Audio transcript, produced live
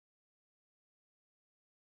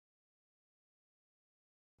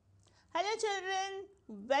Hello children,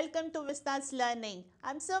 welcome to Vista's Learning.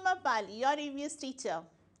 I'm Soma, your EVS teacher.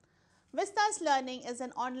 Vista's Learning is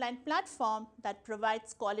an online platform that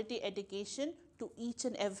provides quality education to each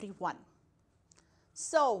and every one.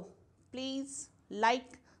 So, please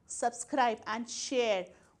like, subscribe and share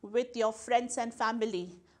with your friends and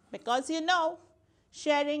family because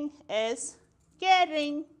sharing is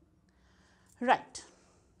caring. Right.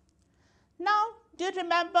 Now, do you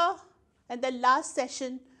remember in the last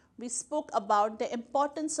session we spoke about the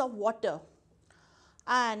importance of water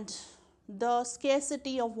and the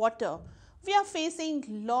scarcity of water? We are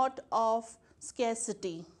facing lot of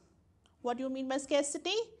scarcity. What do you mean by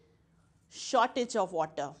scarcity? Shortage of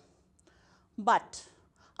water. But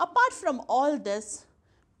apart from all this,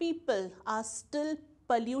 people are still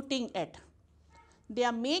polluting it. They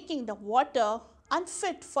are making the water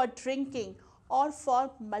unfit for drinking or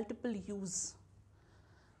for multiple use.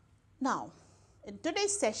 Now, in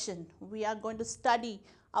today's session, we are going to study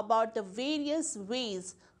about the various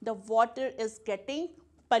ways the water is getting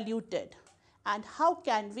polluted and how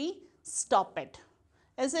can we stop it,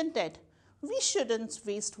 isn't it? We shouldn't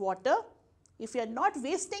waste water. If we are not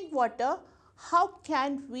wasting water, how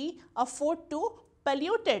can we afford to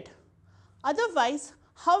pollute it? Otherwise,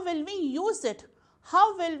 how will we use it?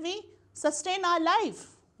 How will we sustain our life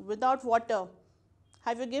without water?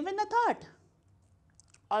 Have you given a thought?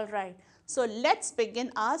 All right, so let's begin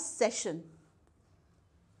our session.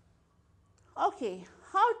 Okay,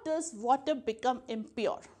 how does water become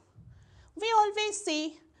impure? We always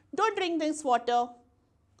say, don't drink this water.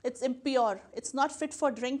 It's impure. It's not fit for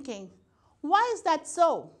drinking. Why is that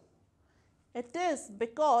so? It is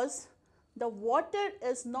because the water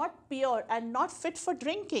is not pure and not fit for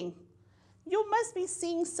drinking. You must be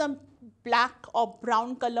seeing some black or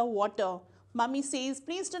brown color water. Mummy says,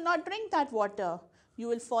 please do not drink that water. You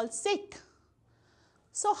will fall sick.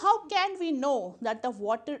 So how can we know that the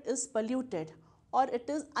water is polluted or it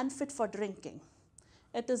is unfit for drinking?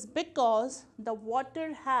 It is because the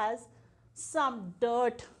water has some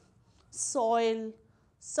dirt, soil,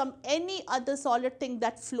 any other solid thing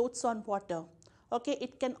that floats on water. Okay,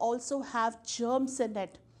 it can also have germs in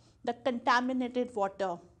it, the contaminated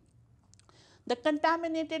water. The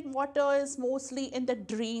contaminated water is mostly in the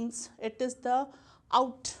drains. It is the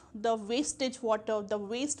wastage water, the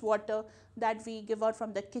wastewater that we give out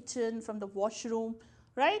from the kitchen, from the washroom,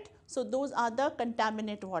 right? So those are the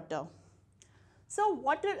contaminated water. So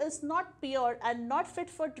water is not pure and not fit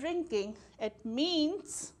for drinking. It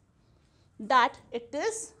means that it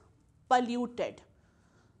is polluted.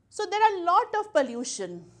 So there are a lot of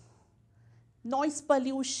pollution, noise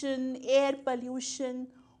pollution, air pollution,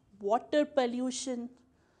 water pollution.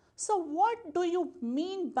 So what do you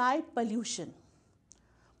mean by pollution?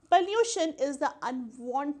 Pollution is the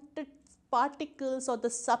unwanted particles or the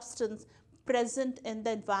substance present in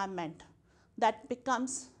the environment that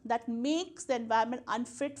makes the environment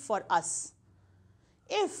unfit for us.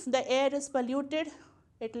 If the air is polluted,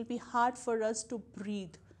 it will be hard for us to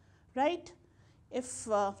breathe, right? If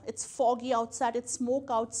it's foggy outside, it's smoke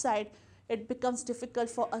outside, it becomes difficult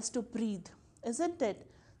for us to breathe, isn't it?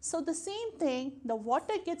 So the same thing, the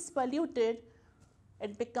water gets polluted,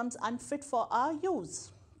 it becomes unfit for our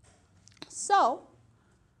use. So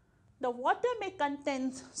the water may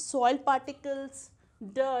contain soil particles,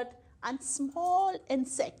 dirt and small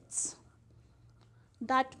insects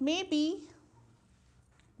that may be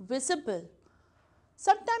visible.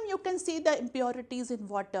 Sometimes you can see the impurities in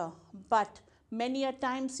water, but many a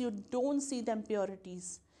times you don't see the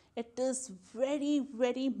impurities. It is very,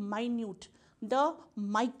 very minute. The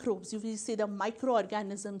microbes, you will see the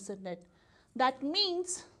microorganisms in it. That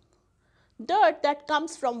means dirt that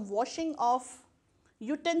comes from washing of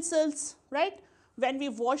utensils, right? When we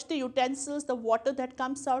wash the utensils, the water that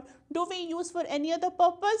comes out, do we use for any other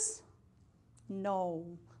purpose? No,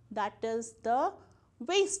 that is the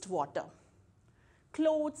wastewater.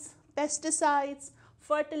 Clothes, pesticides,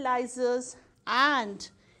 fertilizers and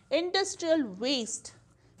industrial waste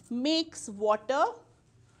makes water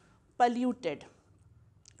polluted,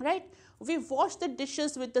 right? We wash the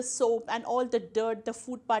dishes with the soap and all the dirt, the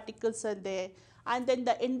food particles are there, and then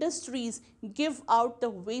the industries give out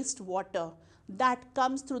the wastewater that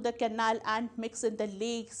comes through the canal and mix in the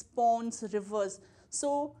lakes, ponds, rivers.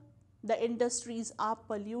 So the industries are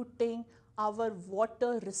polluting our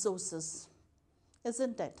water resources,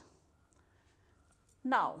 isn't it?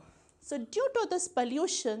 Now, so due to this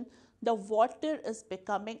pollution, the water is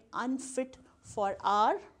becoming unfit for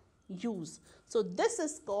our use. So this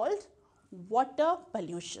is called water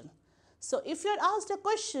pollution. So if you're asked a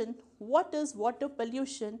question, what is water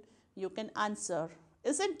pollution? You can answer,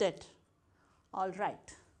 isn't it? All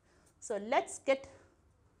right. So let's get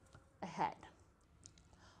ahead.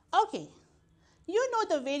 Okay, you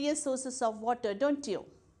know the various sources of water, don't you?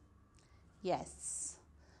 Yes,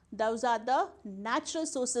 those are the natural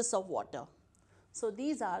sources of water. So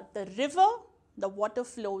these are the river, the water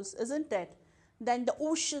flows, isn't it? Then the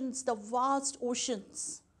oceans, the vast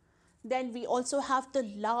oceans. Then we also have the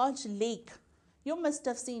large lake. You must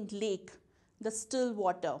have seen lake, the still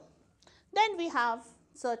water. Then we have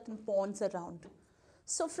certain ponds around.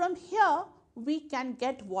 So from here we can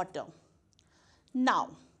get water.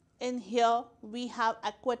 Now in here we have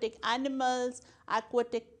aquatic animals,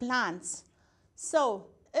 aquatic plants. So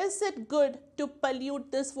is it good to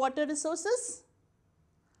pollute these water resources?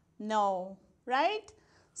 No, right?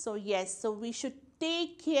 So yes, so we should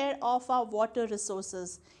take care of our water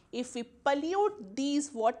resources. If we pollute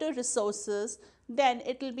these water resources, then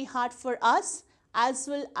it will be hard for us as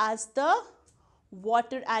well as the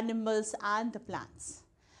water animals and the plants.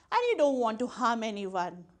 And you don't want to harm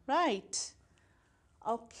anyone, right?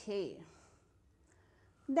 Okay.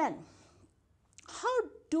 Then, how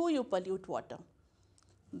do you pollute water?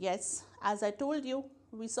 Yes, as I told you,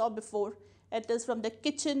 we saw before, it is from the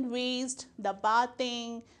kitchen waste, the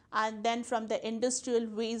bathing, and then from the industrial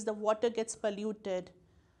waste, the water gets polluted.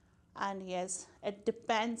 And yes, it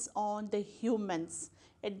depends on the humans.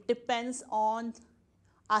 It depends on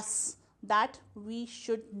us that we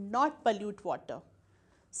should not pollute water.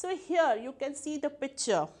 So here you can see the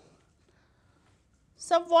picture.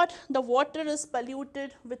 Somewhat the water is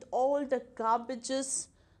polluted with all the garbages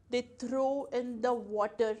they throw in the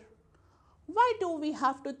water. Why do we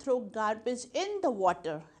have to throw garbage in the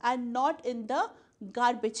water and not in the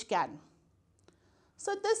garbage can?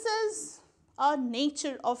 So this is a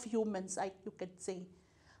nature of humans, you could say.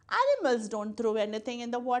 Animals don't throw anything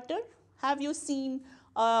in the water. Have you seen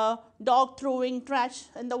a dog throwing trash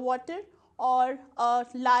in the water, or a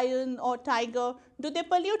lion or tiger? Do they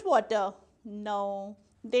pollute water? No,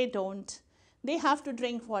 they don't. They have to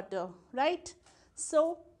drink water, right?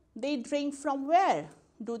 So they drink from where?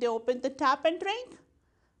 Do they open the tap and drink?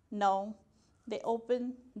 No,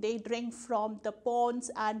 they drink from the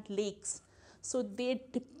ponds and lakes. So they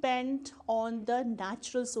depend on the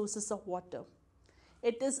natural sources of water.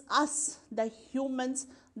 It is us, the humans,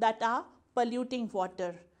 that are polluting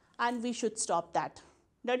water, and we should stop that.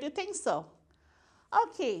 Don't you think so?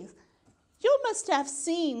 Okay, you must have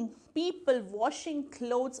seen people washing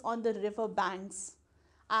clothes on the river banks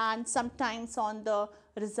and sometimes on the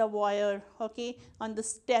reservoir, okay, on the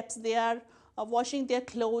steps. They are washing their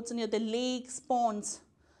clothes near the lakes, ponds.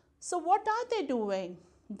 So what are they doing?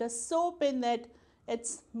 The soap in it,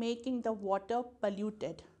 it's making the water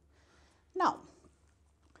polluted. Now,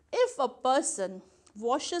 if a person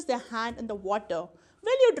washes their hand in the water,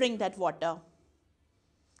 will you drink that water?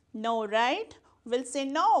 No, right? We'll say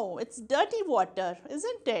no, it's dirty water,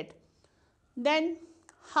 isn't it? Then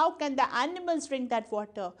how can the animals drink that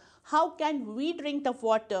water? How can we drink the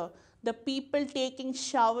water? The people taking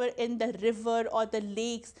shower in the river or the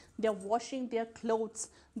lakes, they're washing their clothes,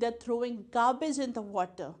 they're throwing garbage in the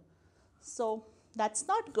water. So that's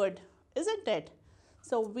not good, isn't it?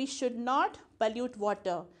 So we should not pollute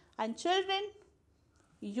water. And children,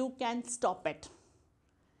 you can stop it.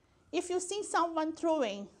 If you see someone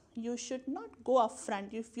throwing, you should not go up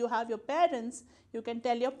front. If you have your parents, you can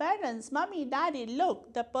tell your parents, Mommy, Daddy,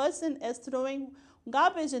 look, the person is throwing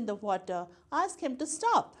garbage in the water. Ask him to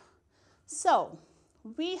stop. So,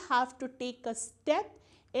 we have to take a step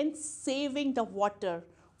in saving the water,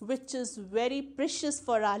 which is very precious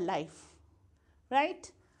for our life.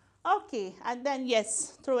 Right? Okay, and then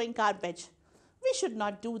yes, throwing garbage. We should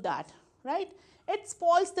not do that, right? It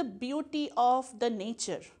spoils the beauty of the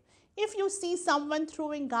nature. If you see someone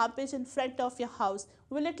throwing garbage in front of your house,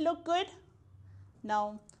 will it look good?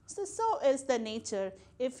 No. So is the nature.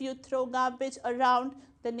 If you throw garbage around,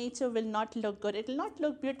 the nature will not look good. It will not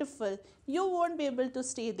look beautiful. You won't be able to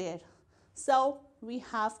stay there. So we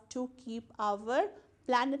have to keep our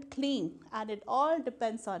planet clean, and it all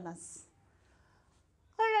depends on us.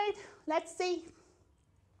 All right, let's see.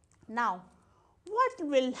 Now, what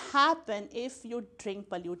will happen if you drink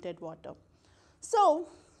polluted water? So,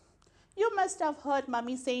 you must have heard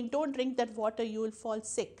Mummy saying, don't drink that water, you will fall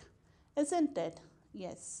sick. Isn't it?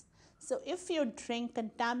 Yes. So, if you drink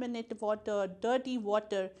contaminated water, dirty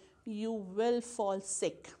water, you will fall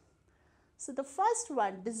sick. So, the first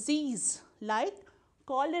one, disease like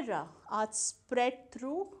cholera are spread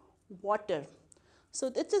through water. So,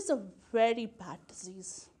 it is a very bad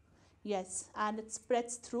disease. Yes, and it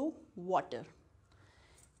spreads through water.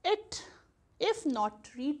 It, if not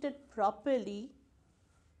treated properly,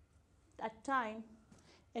 at time,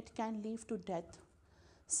 it can lead to death.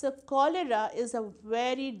 So cholera is a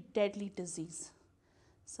very deadly disease.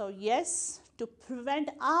 So yes, to prevent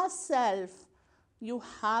ourselves, you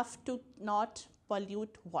have to not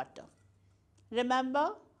pollute water.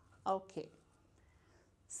 Remember? Okay.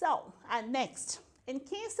 So, and next, in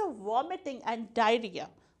case of vomiting and diarrhea,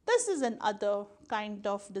 this is another kind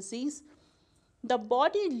of disease. The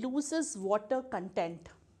body loses water content,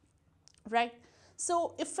 right?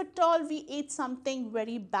 So if at all we ate something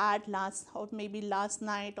very bad last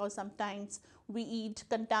night, or sometimes we eat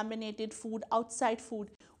contaminated food, outside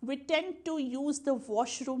food, we tend to use the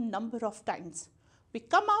washroom number of times. We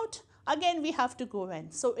come out, again we have to go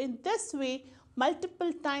in. So in this way,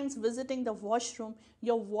 multiple times visiting the washroom,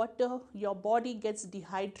 your body gets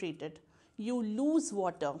dehydrated. You lose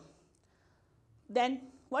water. Then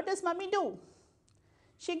what does mommy do?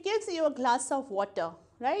 She gives you a glass of water,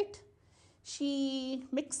 right? She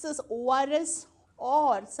mixes ORS,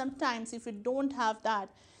 or sometimes if you don't have that,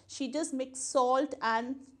 she just mixes salt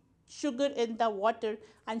and sugar in the water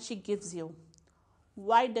and she gives you.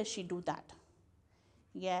 Why does she do that?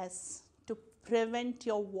 Yes, to prevent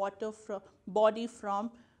your body from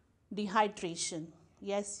dehydration.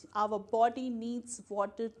 Yes, our body needs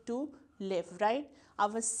water to live, right?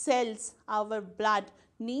 Our cells, our blood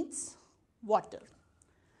needs water.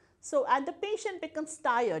 So, and the patient becomes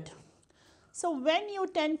tired. So, when you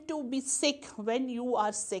tend to be sick, when you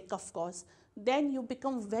are sick, of course, then you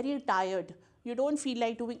become very tired. You don't feel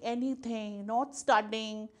like doing anything, not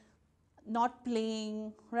studying, not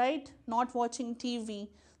playing, right? Not watching TV.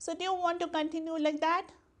 So, do you want to continue like that?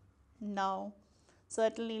 No,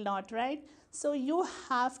 certainly not, right? So, you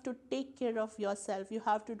have to take care of yourself. You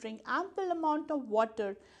have to drink ample amount of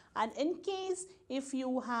water. And in case if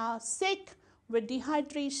you are sick, with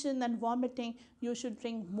dehydration and vomiting, you should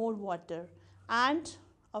drink more water. And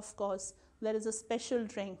of course, there is a special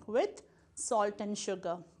drink with salt and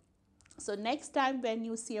sugar. So next time when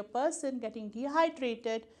you see a person getting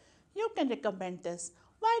dehydrated, you can recommend this.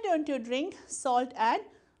 Why don't you drink salt and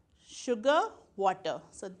sugar water?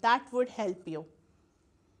 So that would help you.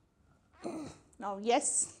 Now,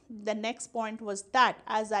 yes, the next point was that,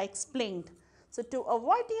 as I explained. So to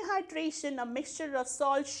avoid dehydration, a mixture of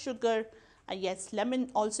salt, sugar, yes, lemon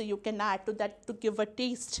also you can add to that to give a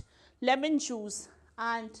taste. Lemon juice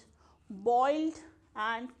and boiled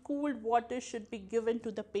and cooled water should be given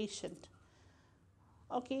to the patient.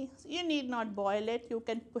 Okay, so you need not boil it. You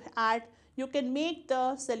can make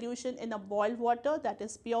the solution in a boiled water, that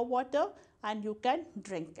is pure water, and you can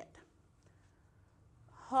drink it.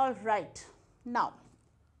 All right, now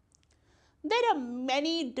there are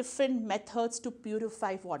many different methods to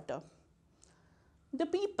purify water. The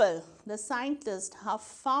people, the scientists have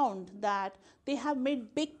found that they have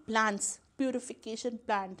made big plants, purification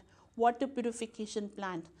plant, water purification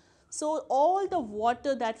plant. So all the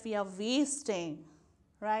water that we are wasting,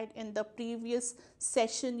 right, in the previous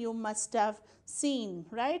session you must have seen,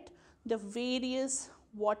 right, the various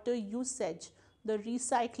water usage, the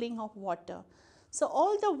recycling of water. So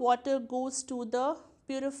all the water goes to the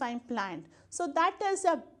purifying plant. So that is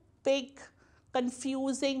a big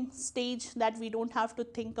confusing stage that we don't have to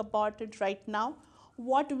think about it right now.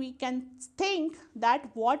 What we can think that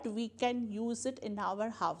what we can use it in our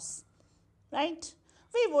house, right?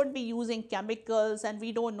 We won't be using chemicals and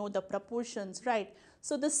we don't know the proportions, right?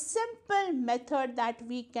 So the simple method that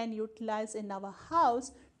we can utilize in our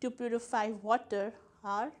house to purify water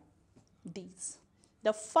are these.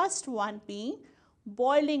 The first one being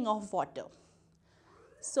boiling of water.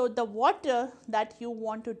 So the water that you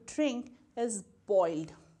want to drink is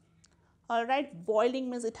boiled. All right, boiling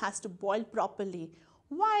means it has to boil properly.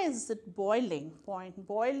 Why is it boiling?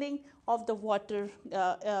 Boiling of the water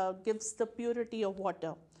gives the purity of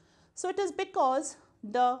water. So it is because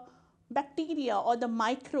the bacteria or the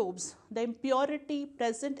microbes, the impurity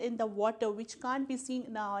present in the water which can't be seen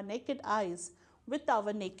in our naked eyes, with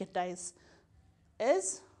our naked eyes,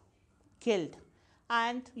 is killed.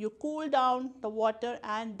 And you cool down the water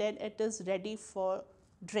and then it is ready for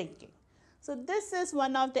drinking. So this is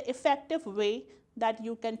one of the effective way that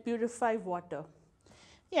you can purify water.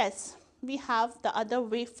 Yes, we have the other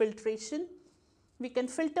way, filtration. We can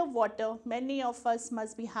filter water. Many of us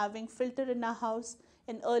must be having filter in our house.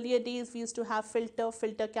 In earlier days, we used to have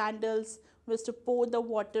filter candles. We used to pour the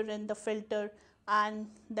water in the filter and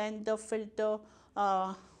then the filter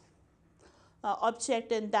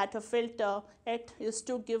object in that filter, it used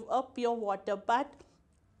to give a pure water, but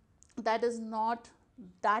that is not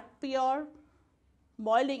that pure.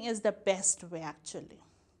 Boiling is the best way actually.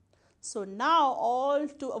 So now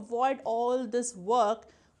to avoid all this work,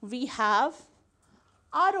 we have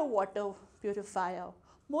RO water purifier.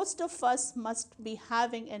 most of us must be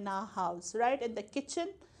having in our house, right, in the kitchen.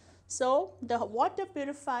 So the water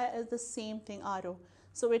purifier is the same thing, RO.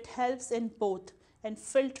 So it helps in both, in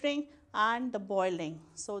filtering and the boiling.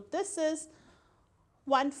 So this is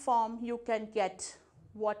one form you can get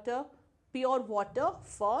water, pure water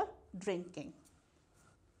for drinking.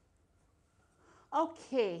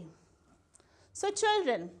 Okay, so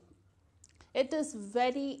children, it is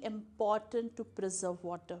very important to preserve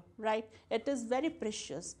water, right? It is very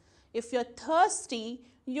precious. If you're thirsty,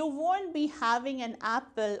 you won't be having an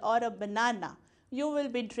apple or a banana. You will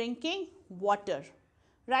be drinking water,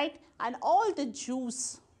 right? And all the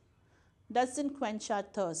juice doesn't quench our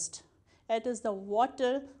thirst. It is the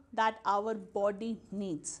water that our body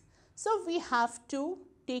needs. So we have to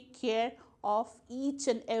take care of each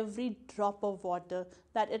and every drop of water,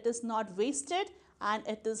 that it is not wasted and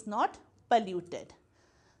it is not polluted.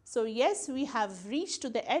 So yes, we have reached to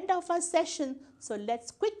the end of our session. So let's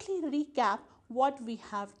quickly recap what we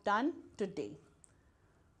have done today.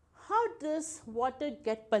 How does water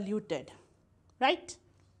get polluted, right?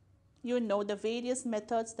 You know the various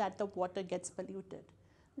methods that the water gets polluted.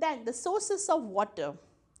 Then the sources of water.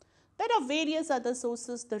 There are various other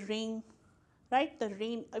sources, the rain, right? The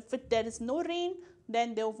rain, if there is no rain,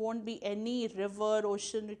 then there won't be any river,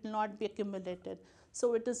 ocean, it will not be accumulated.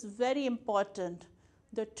 So it is very important.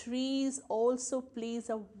 The trees also plays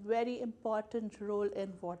a very important role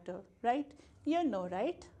in water, right? You know,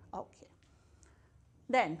 right? Okay.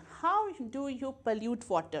 Then how do you pollute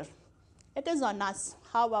water? It is on us.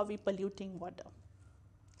 How are we polluting water?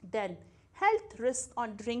 Then health risk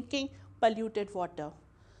on drinking polluted water.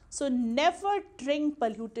 So never drink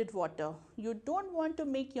polluted water. You don't want to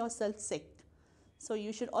make yourself sick. So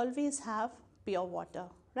you should always have pure water,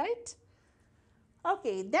 right?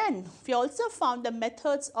 Okay, then we also found the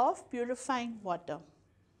methods of purifying water.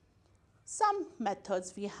 Some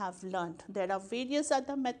methods we have learned. There are various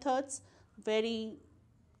other methods, very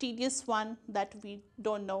tedious one that we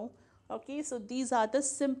don't know. Okay, so these are the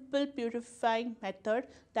simple purifying method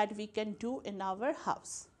that we can do in our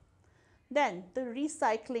house. Then the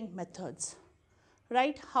recycling methods,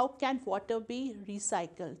 right? How can water be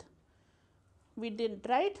recycled? We did,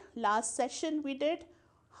 right? Last session we did.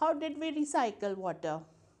 How did we recycle water?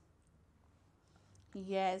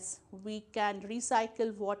 Yes, we can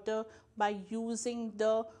recycle water by using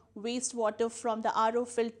the wastewater from the RO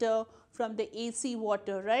filter, from the AC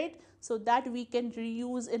water, right? So that we can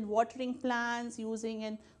reuse in watering plants, using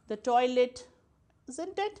in the toilet,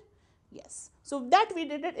 isn't it? Yes. So that we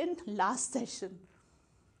did it in last session.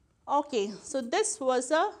 Okay, so this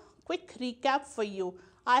was a quick recap for you.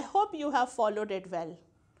 I hope you have followed it well.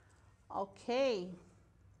 Okay.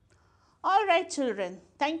 All right, children.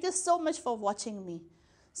 Thank you so much for watching me.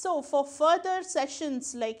 So for further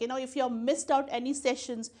sessions, like, if you have missed out any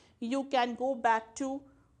sessions, you can go back to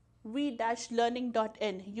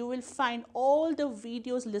v-learning.in. You will find all the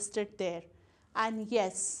videos listed there. And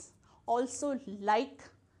yes, also like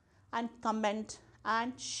and comment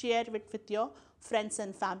and share it with your friends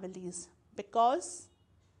and families, because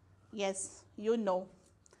yes,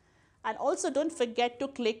 and also don't forget to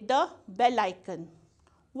click the bell icon.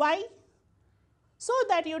 Why? So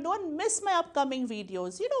that you don't miss my upcoming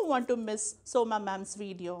videos. You don't want to miss Soma ma'am's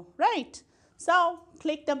video, right? So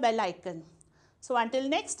click the bell icon. So until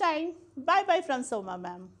next time, bye bye from Soma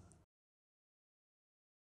ma'am.